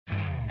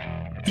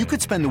You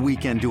could spend the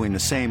weekend doing the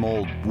same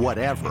old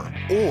whatever,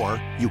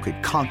 or you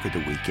could conquer the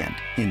weekend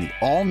in the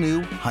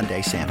all-new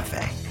Hyundai Santa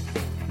Fe.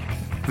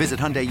 Visit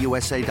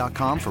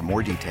HyundaiUSA.com for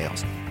more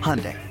details.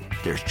 Hyundai,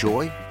 there's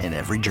joy in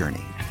every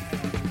journey.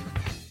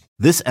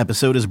 This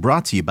episode is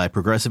brought to you by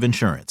Progressive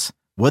Insurance.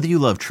 Whether you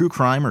love true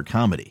crime or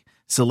comedy,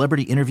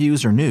 celebrity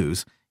interviews or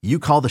news, you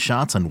call the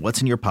shots on what's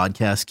in your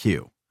podcast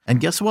queue. And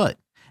guess what?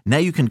 Now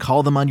you can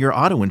call them on your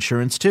auto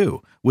insurance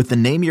too with the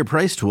Name Your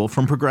Price tool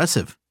from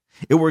Progressive.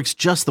 It works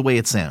just the way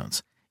it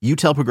sounds. You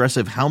tell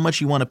Progressive how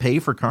much you want to pay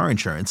for car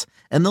insurance,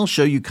 and they'll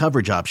show you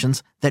coverage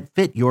options that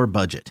fit your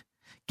budget.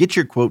 Get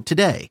your quote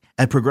today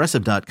at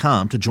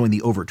Progressive.com to join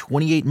the over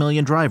 28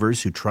 million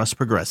drivers who trust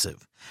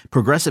Progressive.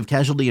 Progressive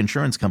Casualty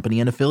Insurance Company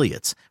and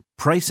Affiliates.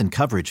 Price and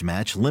coverage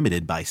match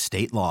limited by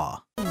state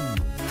law.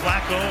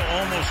 Flacco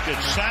almost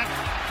gets sacked.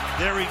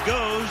 There he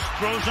goes.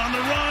 Throws on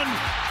the run.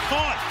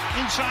 Caught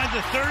inside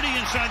the 30,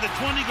 inside the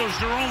 20. Goes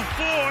Jerome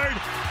Ford.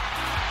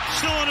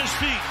 Still on his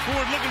feet.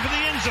 Ford looking for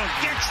the end zone.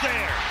 Gets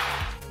there.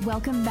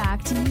 Welcome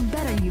back to You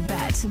Better You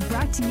Bet,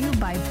 brought to you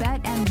by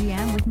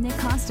BetMGM with Nick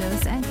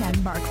Costos and Ken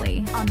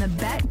Barkley on the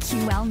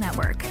BetQL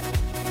network.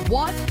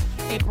 What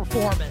a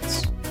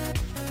performance.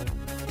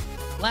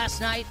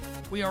 Last night,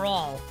 we are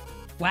all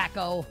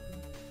wacko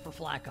for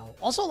Flacco.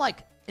 Also,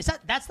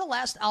 that's the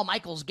last Al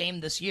Michaels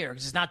game this year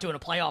because he's not doing a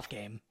playoff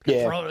game.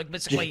 Yeah.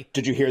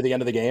 Did you hear the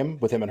end of the game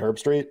with him and Herb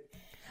Street?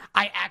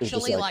 I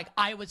actually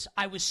I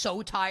was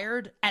so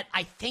tired at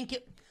I think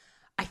at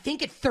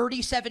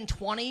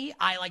 37:20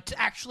 I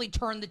actually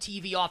turned the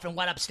TV off and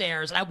went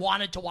upstairs and I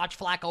wanted to watch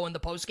Flacco in the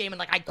post game and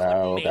I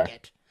couldn't make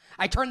it.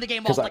 I turned the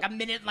game off a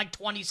minute and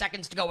 20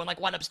 seconds to go and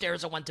went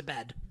upstairs and went to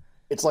bed.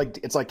 It's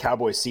like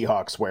Cowboys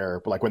Seahawks where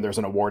when there's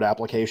an award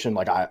application,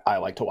 I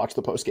like to watch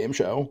the post game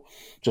show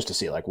just to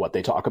see what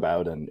they talk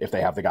about and if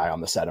they have the guy on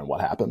the set and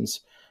what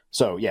happens.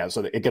 So yeah,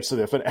 so it gets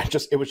to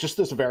it was just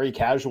this very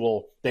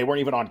casual. They weren't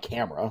even on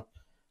camera.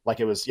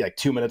 It was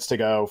 2 minutes to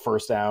go,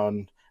 first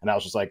down, and I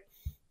was just like,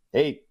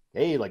 hey,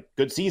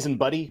 good season,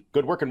 buddy.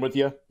 Good working with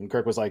you. And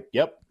Kirk was like,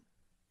 yep.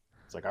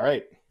 It's all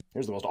right.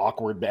 Here's the most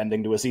awkward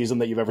ending to a season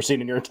that you've ever seen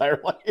in your entire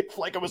life. It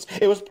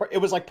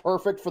was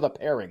perfect for the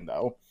pairing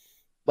though.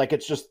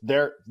 It's just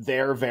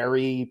they're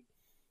very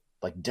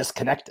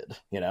disconnected,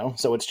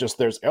 So it's just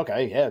there's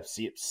okay, yeah,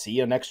 see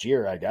you next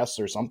year, I guess,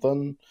 or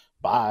something.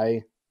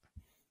 Bye.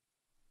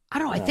 I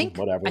don't know.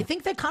 I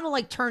think they kind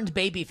of turned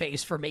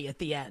babyface for me at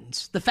the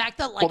end. The fact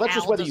that that's Al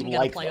just whether doesn't you get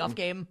like a playoff them.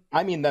 game.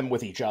 I mean them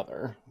with each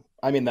other.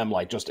 I mean them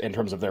just in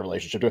terms of their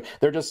relationship.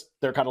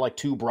 They're kind of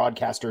two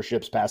broadcaster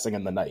ships passing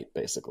in the night,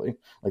 basically.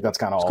 That's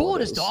kind of all. Cool. It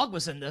His is. dog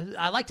was in the.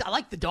 I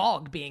liked the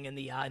dog being in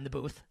the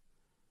booth.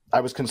 I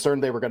was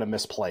concerned they were going to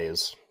miss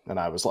plays, and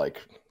I was like,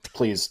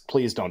 please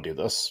don't do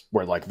this.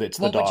 Where it's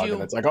the dog,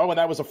 and it's and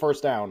that was a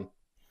first down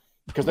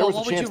because there was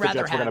a chance the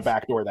Jets were going to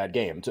backdoor that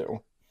game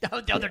too.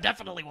 No, there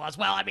definitely was.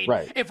 Well, I mean,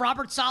 right. If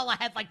Robert Saleh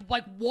had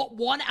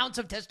 1 ounce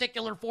of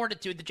testicular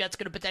fortitude, the Jets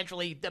could have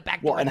potentially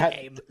backdoored the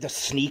game. The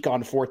sneak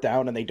on fourth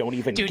down, and they don't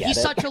even get it. Dude,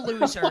 he's such a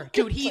loser.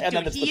 Dude, he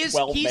is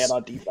 12 man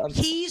on defense.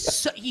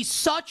 He's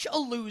such a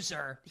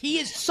loser. He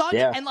is such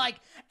and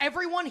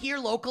everyone here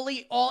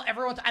locally,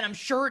 everyone, and I'm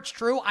sure it's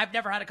true. I've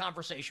never had a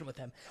conversation with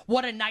him.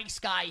 What a nice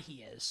guy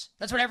he is.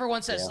 That's what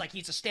everyone says. Yeah.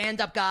 He's a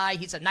stand-up guy.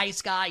 He's a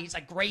nice guy. He's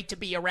great to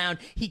be around.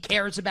 He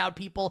cares about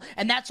people,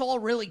 and that's all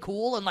really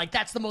cool. And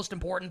that's the most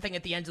important thing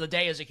at the end of the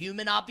day as a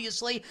human,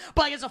 obviously.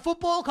 But as a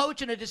football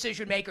coach and a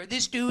decision maker,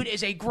 this dude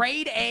is a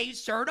grade A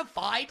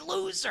certified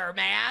loser,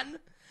 man.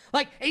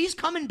 He's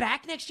coming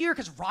back next year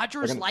because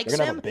Rodgers likes him.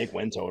 They're going to have a big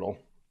win total.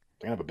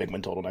 They're going to have a big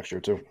win total next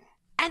year, too.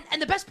 And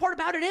the best part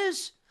about it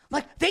is,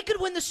 they could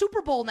win the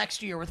Super Bowl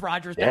next year with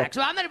Rodgers back.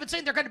 So I'm not even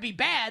saying they're going to be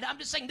bad. I'm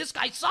just saying this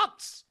guy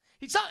sucks.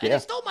 He sucks, and he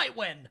still might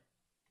win.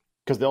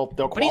 Because they'll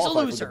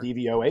qualify for the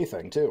DVOA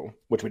thing, too,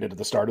 which we did at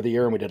the start of the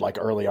year and we did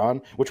early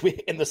on, which we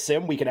in the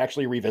sim we can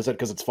actually revisit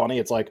because it's funny.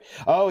 It's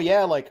oh,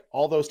 yeah,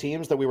 all those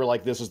teams that we were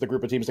this is the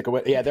group of teams that go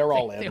win. Yeah, they're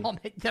all in. They all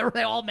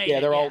made it. Yeah,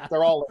 they're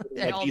all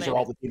in. These are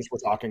all it. the teams we're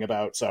talking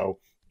about. So,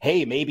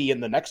 hey, maybe in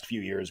the next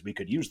few years we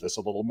could use this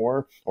a little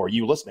more, or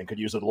you listening could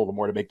use it a little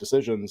more to make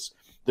decisions.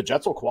 The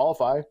Jets will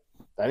qualify.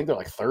 I think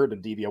they're third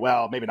in DVOA.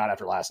 Well, maybe not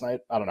after last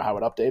night. I don't know how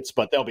it updates,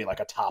 but they'll be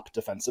a top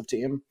defensive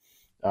team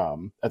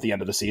at the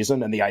end of the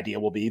season. And the idea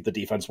will be the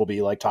defense will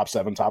be top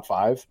 7, top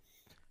 5,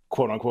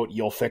 quote unquote.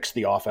 You'll fix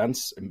the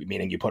offense,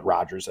 meaning you put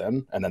Rodgers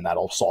in, and then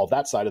that'll solve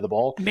that side of the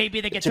ball. Maybe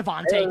they get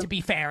Devontae, to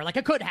be fair.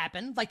 It could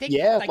happen. They might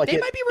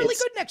be really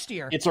good next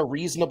year. It's a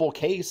reasonable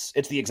case.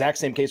 It's the exact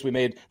same case we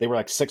made. They were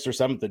 6th or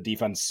 7th in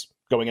defense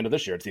going into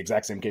this year. It's the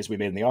exact same case we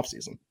made in the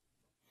offseason.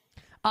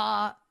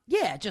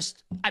 Yeah,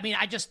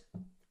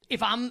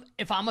 if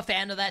I'm a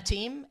fan of that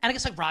team, and I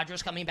guess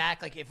Rodgers coming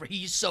back, if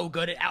he's so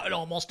good, it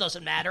almost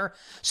doesn't matter.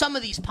 Some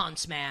of these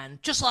punts, man,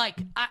 just I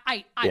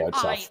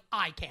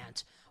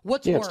can't.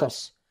 What's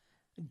worse,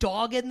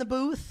 dog in the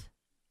booth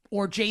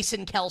or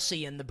Jason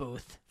Kelsey in the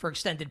booth for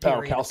extended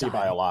period? Oh, Kelsey of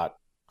time? by a lot.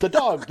 The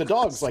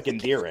dog's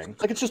endearing.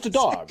 It's just a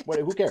dog.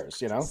 Who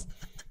cares?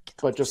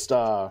 But just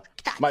the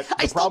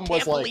problem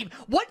was like,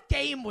 what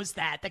game was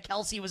that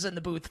Kelsey was in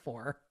the booth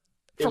for?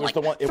 It was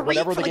the one,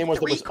 whatever the game was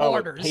that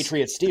was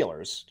Patriots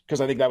Steelers, because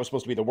I think that was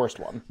supposed to be the worst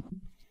one,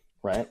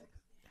 right?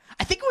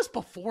 I think it was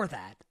before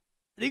that.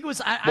 I think it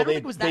was. I don't think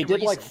it was that. They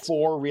did recent. like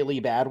 4 really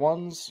bad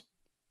ones.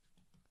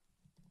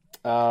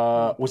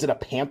 Was it a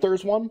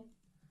Panthers one?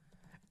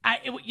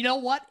 You know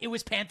what? It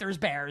was Panthers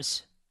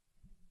Bears.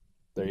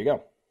 There you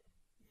go.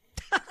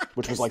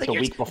 Which was like the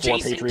week before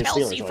Jason Patriots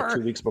Kelsey Steelers, like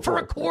 2 weeks before. For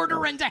a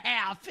quarter and a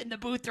half in the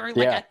booth during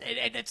and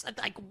it's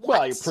like, what?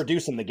 Well, you're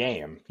producing the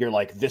game. You're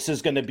like, this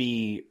is going to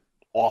be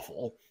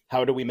awful.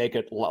 How do we make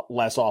it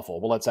less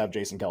awful? Well, let's have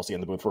Jason Kelsey in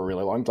the booth for a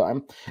really long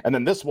time. And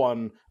then this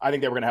one, I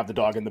think they were going to have the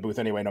dog in the booth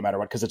anyway, no matter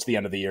what, because it's the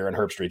end of the year and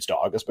Herb Street's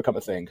dog has become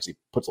a thing because he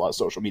puts a lot of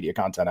social media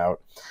content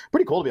out.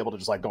 Pretty cool to be able to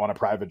just like go on a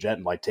private jet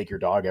and like take your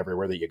dog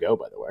everywhere that you go,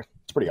 by the way.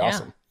 It's pretty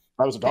awesome. If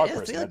I was a dog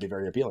person, that'd be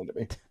very appealing to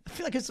me. I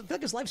feel like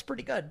his life's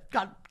pretty good.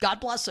 God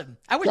bless him.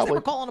 I wish they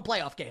were calling a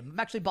playoff game. I'm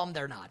actually bummed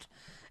they're not.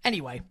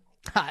 Anyway,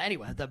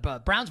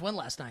 the Browns win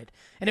last night,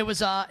 and it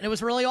was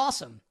really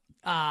awesome.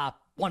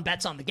 Won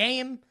bets on the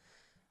game.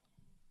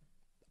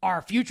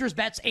 Our futures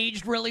bets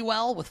aged really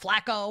well with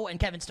Flacco and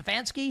Kevin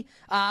Stefanski.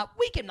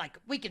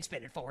 We can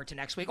spin it forward to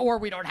next week, or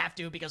we don't have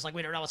to because like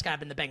we don't know what's going to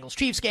happen in the Bengals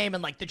Chiefs game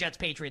and like the Jets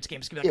Patriots game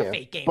is going to be like a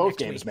fake game. Both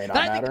games may not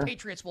matter. I think the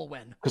Patriots will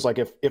win because like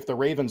if the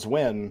Ravens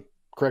win,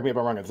 correct me if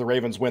I'm wrong. If the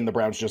Ravens win, the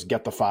Browns just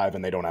get the 5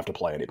 and they don't have to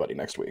play anybody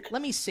next week.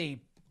 Let me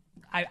see.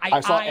 I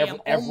saw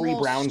every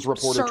Browns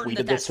reporter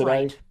tweeted this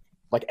today. Right.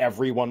 Like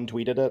everyone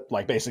tweeted it.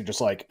 Like basically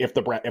just like if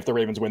the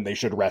Ravens win, they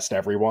should rest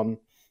everyone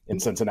in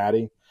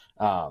Cincinnati.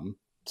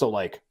 So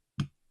like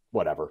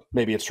whatever.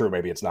 Maybe it's true.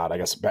 Maybe it's not. I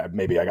guess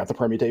maybe I got the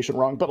permutation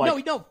wrong. But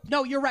like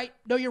no, you're right.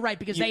 No, you're right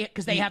because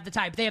they have the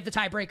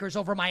tiebreakers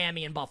over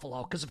Miami and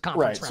Buffalo because of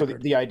conference record. So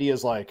the idea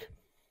is like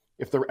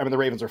if the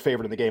Ravens are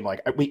favored in the game,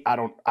 like I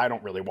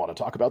don't really want to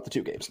talk about the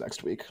 2 games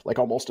next week, like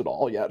almost at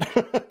all yet,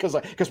 because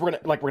we're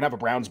gonna have a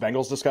Browns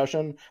Bengals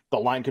discussion. The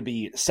line could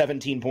be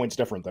 17 points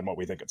different than what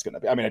we think it's gonna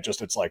be. I mean,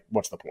 it's like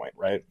what's the point,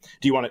 right?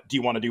 Do you want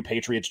to do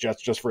Patriots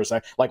just for a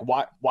sec? Like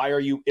why are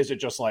you? Is it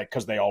just like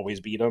because they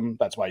always beat them?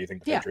 That's why you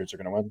think the Patriots are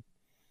gonna win?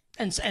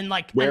 And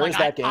like where is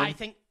that game? I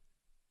think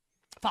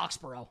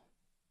Foxborough.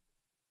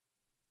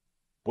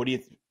 What do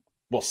you?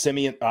 Well,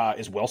 Simeon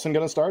is Wilson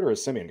gonna start or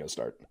is Simeon gonna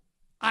start?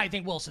 I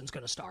think Wilson's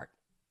going to start.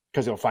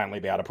 Because he'll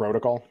finally be out of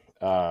protocol.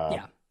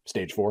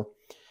 Stage 4.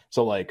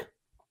 So, like,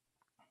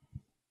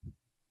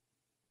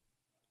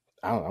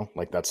 I don't know.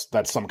 Like, that's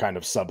some kind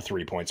of sub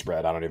 3-point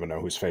spread. I don't even know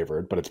who's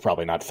favored, but it's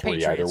probably not 3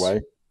 Patriots. either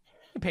way.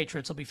 The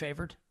Patriots will be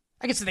favored.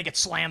 I guess if they get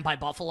slammed by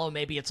Buffalo,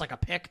 maybe it's like a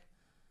pick.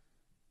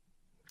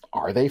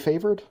 Are they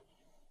favored?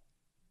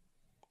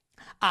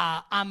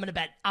 I'm gonna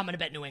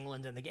bet New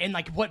England in the game. And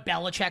like what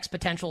Belichick's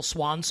potential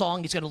swan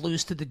song, he's gonna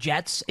lose to the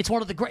Jets. It's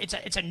one of the great.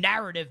 It's a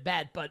narrative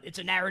bet, but it's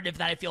a narrative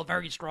that I feel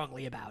very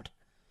strongly about.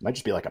 Might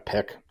just be like a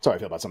pick. That's how I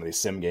feel about some of these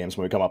sim games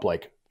when we come up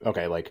like,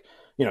 okay, like,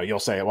 you know, you'll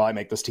say, well, I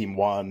make this team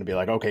 1 and be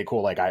like, okay,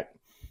 cool. Like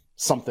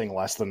something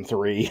less than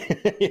 3,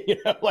 you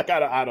know, like,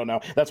 I don't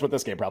know. That's what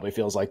this game probably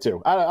feels like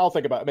too. I'll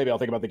think about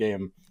the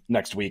game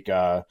next week.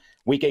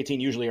 Week 18,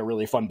 usually a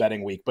really fun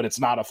betting week, but it's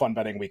not a fun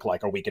betting week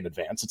like a week in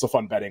advance. It's a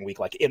fun betting week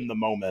like in the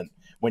moment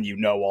when you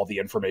know all the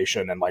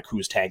information and like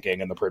who's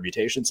tanking and the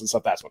permutations and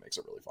stuff. That's what makes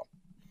it really fun.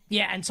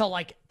 Yeah, and so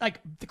like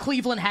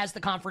Cleveland has the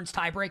conference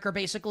tiebreaker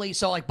basically,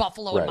 so like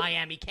Buffalo and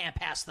Miami can't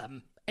pass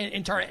them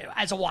in turn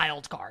as a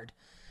wild card,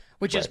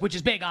 which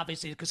is big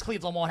obviously because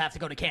Cleveland won't have to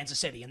go to Kansas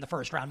City in the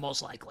first round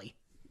most likely.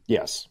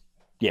 Yes.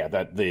 Yeah,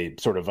 that the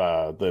sort of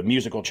the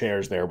musical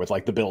chairs there with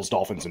like the Bills,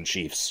 Dolphins, and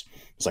Chiefs.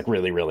 It's like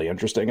really, really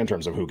interesting in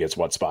terms of who gets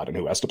what spot and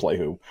who has to play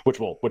who, which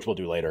we'll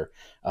do later.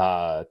 You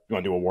want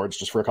to do awards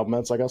just for a couple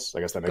minutes? I guess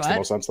that makes the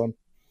most sense then.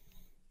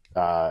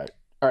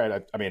 All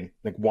right. I mean,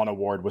 I think one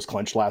award was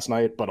clinched last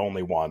night, but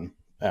only one,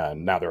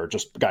 and now there are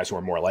just guys who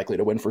are more likely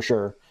to win for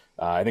sure.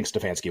 I think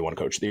Stefanski won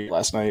Coach of the Year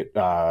last night,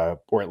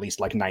 or at least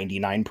like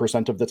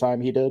 99% of the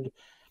time he did.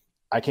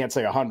 I can't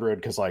say 100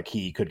 because like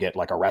he could get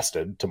like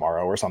arrested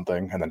tomorrow or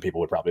something, and then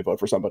people would probably vote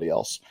for somebody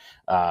else.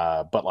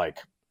 But like,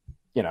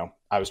 you know,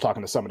 I was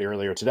talking to somebody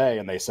earlier today,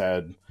 and they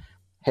said,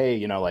 "Hey,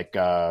 you know, like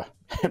a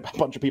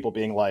bunch of people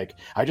being like,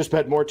 I just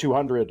bet more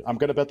 200. I'm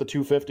gonna bet the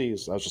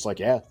 250s." I was just like,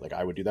 yeah, like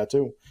I would do that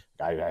too.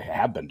 I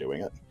have been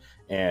doing it,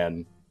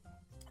 and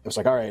it was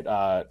like, all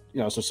right,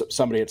 you know. So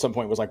somebody at some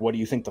point was like, "What do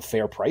you think the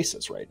fair price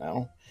is right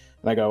now?"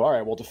 And I go, "All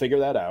right, well, to figure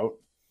that out,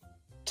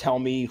 tell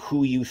me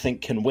who you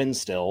think can win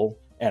still."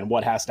 And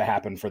what has to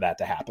happen for that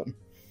to happen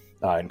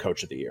in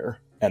Coach of the Year?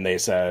 And they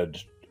said,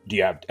 "Do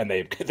you have?" And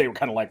they were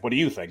kind of like, "What do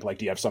you think? Like,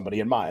 do you have somebody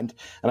in mind?"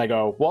 And I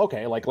go, "Well,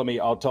 okay. Like,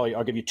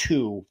 I'll give you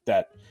 2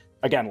 that,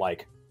 again,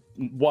 like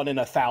 1 in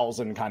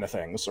 1,000 kind of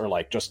things, or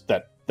like just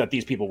that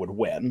these people would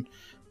win."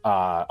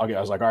 I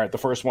was like, "All right. The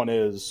first one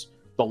is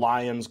the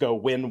Lions go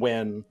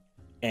win,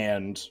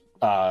 and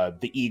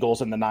the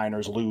Eagles and the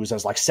Niners lose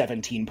as like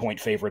 17-point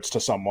favorites to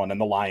someone, and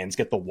the Lions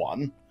get the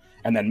 1."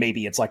 And then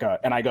maybe it's like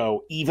and I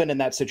go, even in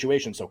that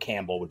situation, so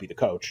Campbell would be the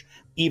coach,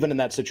 even in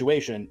that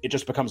situation, it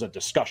just becomes a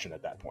discussion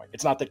at that point.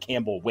 It's not that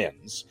Campbell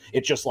wins.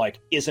 It's just like,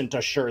 isn't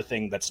a sure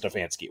thing that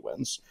Stefanski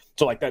wins.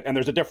 So like that, and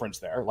there's a difference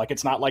there. Like,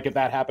 it's not like if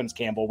that happens,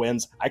 Campbell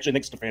wins. I actually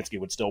think Stefanski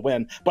would still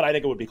win, but I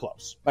think it would be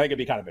close. I think it'd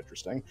be kind of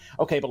interesting.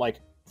 Okay, but like,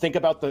 think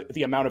about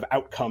the amount of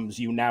outcomes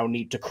you now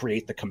need to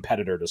create the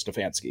competitor to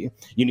Stefanski.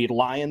 You need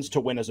Lions to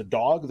win as a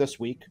dog this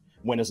week,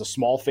 win as a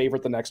small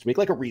favorite the next week,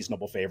 like a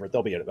reasonable favorite.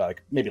 They'll be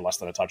like maybe less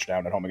than a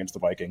touchdown at home against the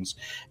Vikings.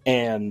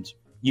 And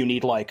you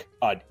need like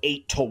an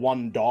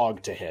 8-1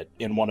 dog to hit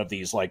in one of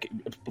these like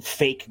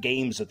fake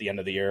games at the end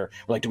of the year.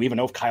 Like, do we even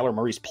know if Kyler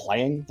Murray's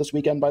playing this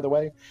weekend, by the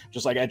way?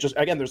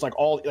 Again, there's like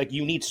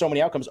you need so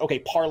many outcomes. Okay,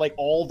 parlay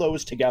all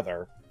those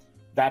together.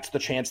 That's the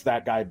chance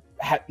that guy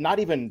not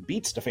even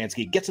beats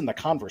Stefanski, gets in the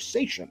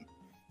conversation.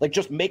 Like,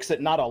 just makes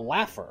it not a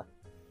laugher.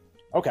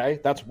 Okay,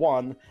 that's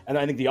one. And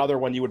I think the other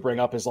one you would bring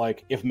up is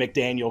like, if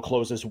McDaniel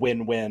closes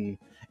win-win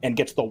and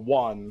gets the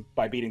 1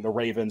 by beating the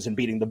Ravens and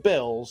beating the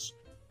Bills,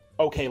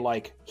 okay,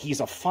 like, he's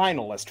a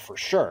finalist for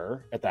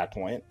sure at that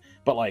point,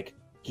 but like,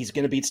 he's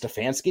going to beat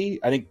Stefanski?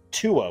 I think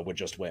Tua would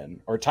just win,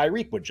 or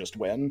Tyreek would just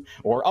win,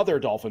 or other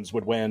Dolphins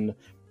would win.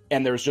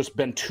 And there's just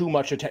been too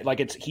much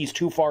he's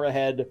too far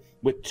ahead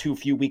with too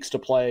few weeks to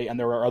play, and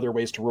there are other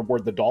ways to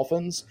reward the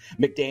Dolphins.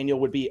 McDaniel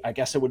would be, I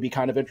guess it would be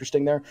kind of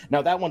interesting there.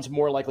 Now, that one's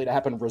more likely to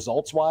happen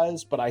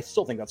results-wise, but I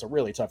still think that's a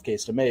really tough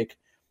case to make.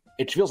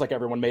 It feels like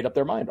everyone made up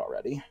their mind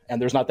already,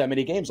 and there's not that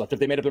many games left. If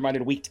they made up their mind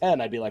in week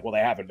 10, I'd be like, well, they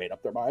haven't made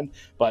up their mind,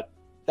 but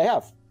they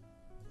have.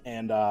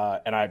 And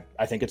I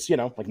think it's,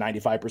 like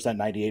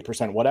 95%,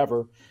 98%,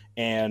 whatever.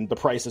 And the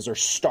prices are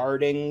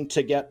starting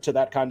to get to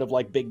that kind of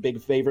like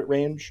big favorite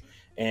range.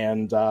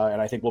 And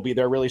I think we'll be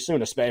there really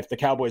soon. If the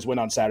Cowboys win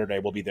on Saturday,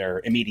 we'll be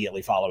there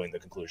immediately following the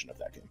conclusion of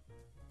that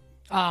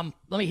game.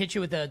 Let me hit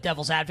you with the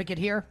devil's advocate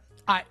here.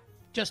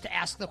 Just to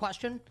ask the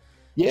question.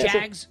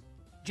 Yeah,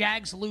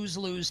 Jags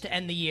lose to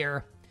end the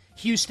year.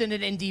 Houston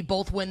and Indy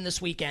both win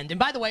this weekend. And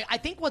by the way, I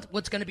think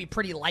what's going to be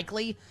pretty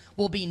likely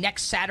will be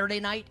next Saturday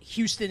night,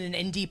 Houston and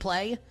Indy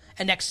play,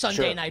 and next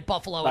Sunday night,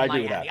 Buffalo and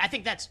Miami. I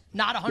think that's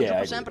not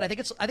 100%, but I think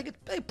it's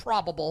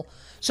probable.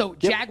 So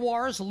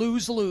Jaguars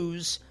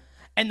lose,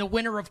 and the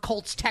winner of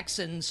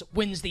Colts-Texans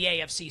wins the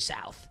AFC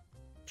South.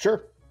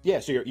 Sure. Yeah,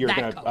 so you're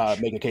going to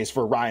make a case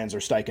for Ryans or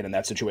Steichen in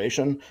that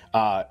situation.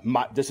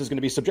 This is going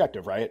to be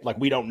subjective, right? Like,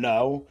 we don't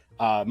know.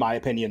 My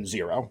opinion,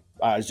 zero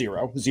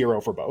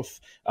for both.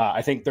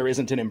 I think there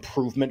isn't an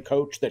improvement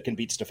coach that can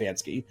beat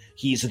Stefanski.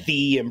 He's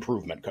the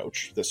improvement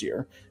coach this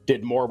year.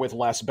 Did more with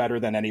less, better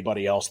than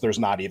anybody else. There's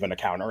not even a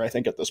counter, I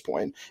think, at this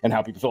point, and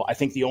how people feel. I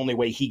think the only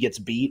way he gets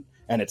beat,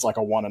 and it's like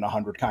a 1 in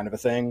 100 kind of a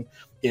thing,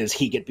 is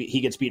he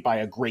gets beat by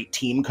a great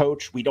team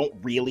coach. We don't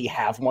really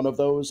have one of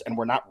those, and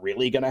we're not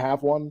really going to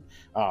have one.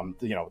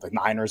 The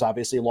Niners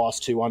obviously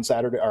lost 2 on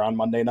Saturday or on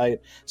Monday night.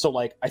 So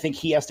like, I think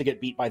he has to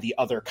get beat by the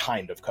other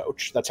kind of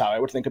coach. That's how I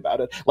would think about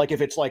it. Like,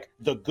 if it's like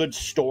the good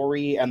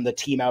story and the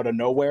team out of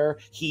nowhere,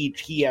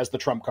 he has the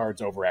trump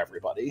cards over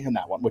everybody in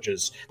that one,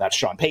 that's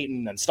Sean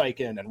Payton and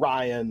Steichen and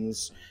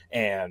Ryans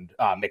and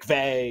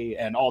McVay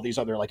and all these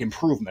other like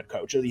improvement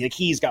coaches. Like,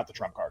 he's got the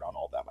trump card on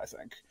all of them, I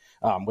think,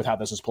 with how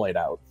this is played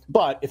out.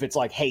 But if it's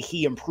like, hey,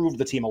 he improved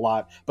the team a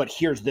lot, but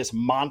here's this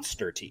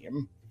monster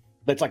team,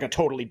 that's like a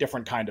totally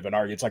different kind of an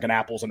argument. It's like an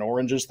apples and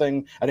oranges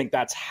thing. I think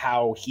that's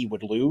how he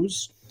would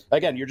lose.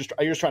 Again, you're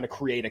just trying to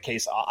create a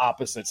case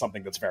opposite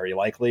something that's very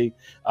likely.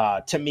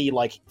 To me,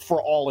 like,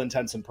 for all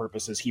intents and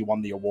purposes, he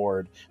won the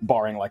award,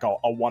 barring like a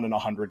 1 in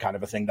 100 kind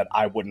of a thing that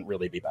I wouldn't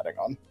really be betting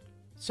on.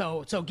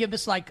 So give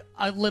us like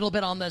a little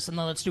bit on this, and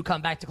then let's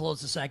come back to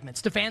close the segment.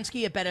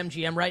 Stefanski at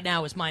BetMGM right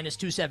now is minus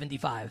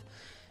 275.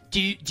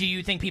 Do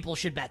you think people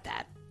should bet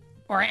that?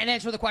 And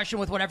answer the question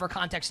with whatever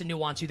context and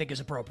nuance you think is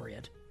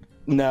appropriate.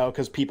 No,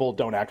 because people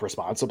don't act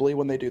responsibly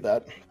when they do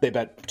that. They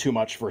bet too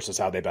much versus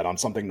how they bet on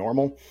something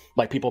normal.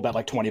 Like, people bet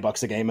like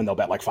 $20 a game and they'll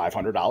bet like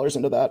 $500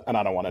 into that, and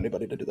I don't want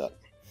anybody to do that.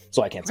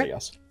 So I can't say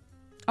yes.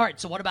 All right,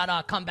 so what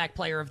about comeback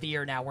player of the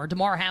year now, where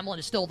DeMar Hamlin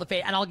is still the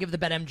favorite, and I'll give the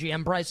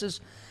BetMGM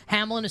prices.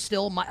 Hamlin is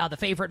still the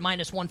favorite,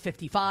 minus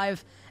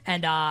 155,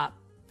 and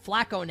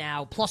Flacco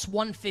now, plus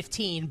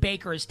 115.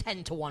 Baker is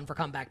 10-1 for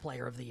comeback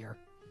player of the year.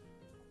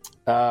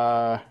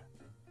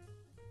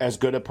 As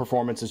good a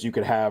performance as you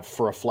could have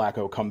for a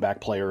Flacco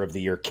comeback player of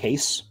the year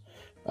case.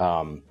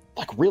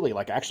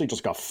 Actually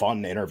just got a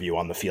fun interview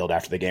on the field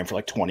after the game for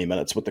like 20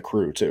 minutes with the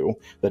crew too,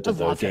 that did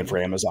the game for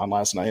Amazon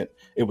last night.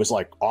 It was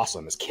like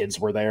awesome. His kids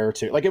were there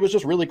too. Like, it was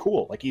just really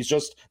cool. Like, he's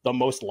just the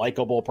most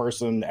likable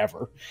person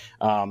ever.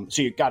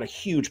 So you got a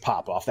huge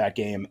pop off that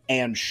game,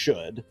 and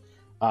should.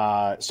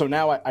 So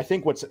now I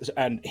think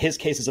and his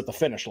case is at the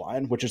finish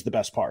line, which is the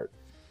best part.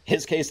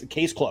 His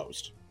case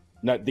closed.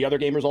 Now, the other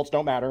game results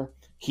don't matter.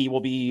 He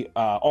will be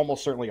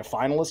almost certainly a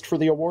finalist for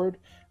the award.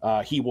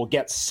 He will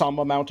get some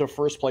amount of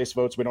first place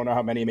votes. We don't know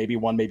how many, maybe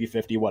 1, maybe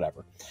 50,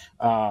 whatever.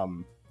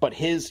 But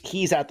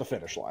he's at the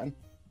finish line.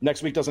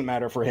 Next week doesn't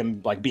matter for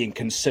him, like, being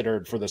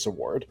considered for this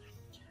award.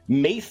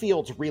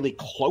 Mayfield's really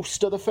close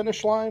to the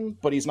finish line,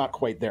 but he's not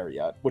quite there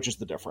yet, which is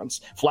the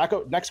difference.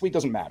 Flacco, next week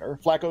doesn't matter.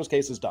 Flacco's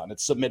case is done.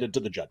 It's submitted to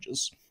the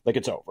judges. Like,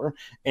 it's over.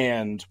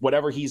 And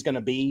whatever he's going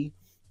to be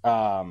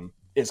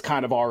is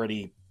kind of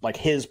already, like,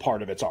 his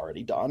part of it's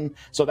already done.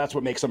 So that's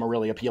what makes him a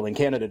really appealing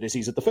candidate, is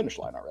he's at the finish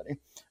line already.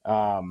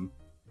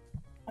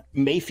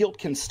 Mayfield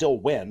can still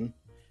win.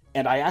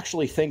 And I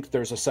actually think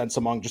there's a sense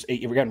among just,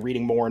 again,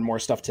 reading more and more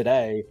stuff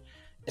today,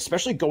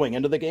 especially going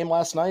into the game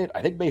last night,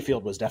 I think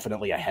Mayfield was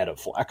definitely ahead of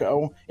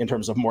Flacco in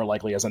terms of more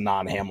likely as a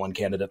non-Hamlin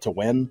candidate to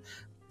win.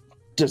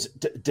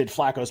 Did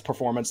Flacco's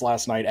performance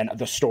last night and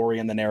the story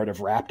and the narrative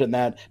wrapped in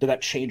that, did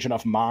that change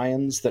enough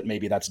minds that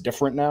maybe that's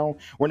different now?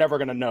 We're never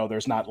going to know.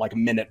 There's not like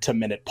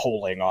minute-to-minute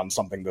polling on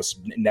something this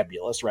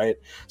nebulous, right?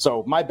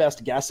 So my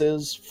best guess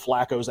is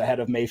Flacco's ahead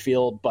of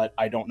Mayfield, but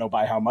I don't know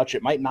by how much.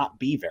 It might not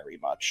be very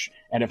much.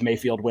 And if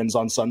Mayfield wins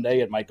on Sunday,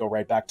 it might go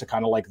right back to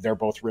kind of like they're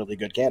both really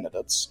good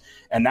candidates.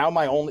 And now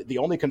the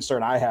only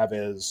concern I have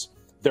is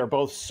they're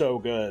both so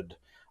good.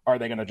 Are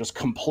they going to just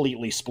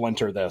completely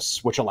splinter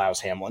this, which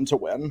allows Hamlin to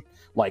win?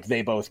 Like,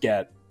 they both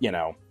get,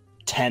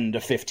 10 to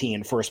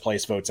 15 first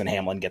place votes and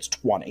Hamlin gets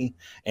 20,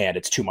 and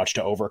it's too much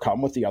to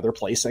overcome with the other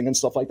placing and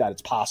stuff like that.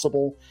 It's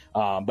possible,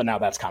 but now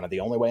that's kind of the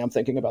only way I'm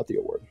thinking about the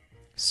award.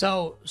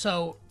 So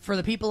for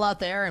the people out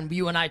there, and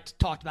you and I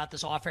talked about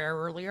this off air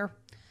earlier,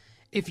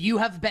 if you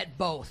have bet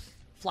both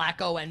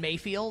Flacco and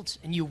Mayfield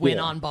and you win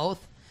on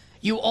both,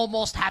 you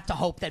almost have to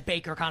hope that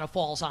Baker kind of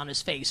falls on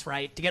his face,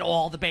 right? To get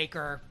all the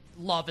Baker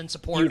love and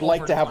support. You'd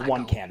like to have Flacco.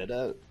 one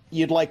candidate.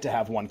 You'd like to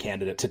have one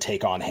candidate to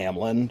take on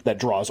Hamlin that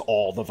draws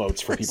all the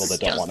votes for people that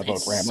don't want to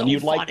vote for Hamlin.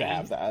 You'd like to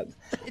have that.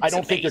 I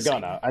don't think you're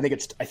gonna. I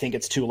think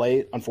it's too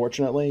late,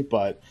 unfortunately.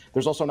 But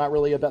there's also not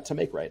really a bet to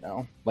make right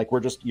now. Like,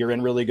 you're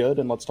in really good,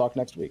 and let's talk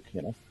next week.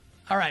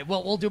 All right,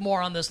 well, we'll do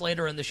more on this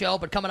later in the show,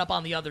 but coming up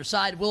on the other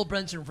side, Will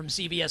Brinson from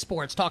CBS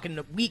Sports talking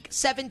Week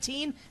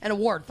 17 and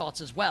award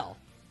thoughts as well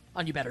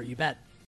on You Better You Bet.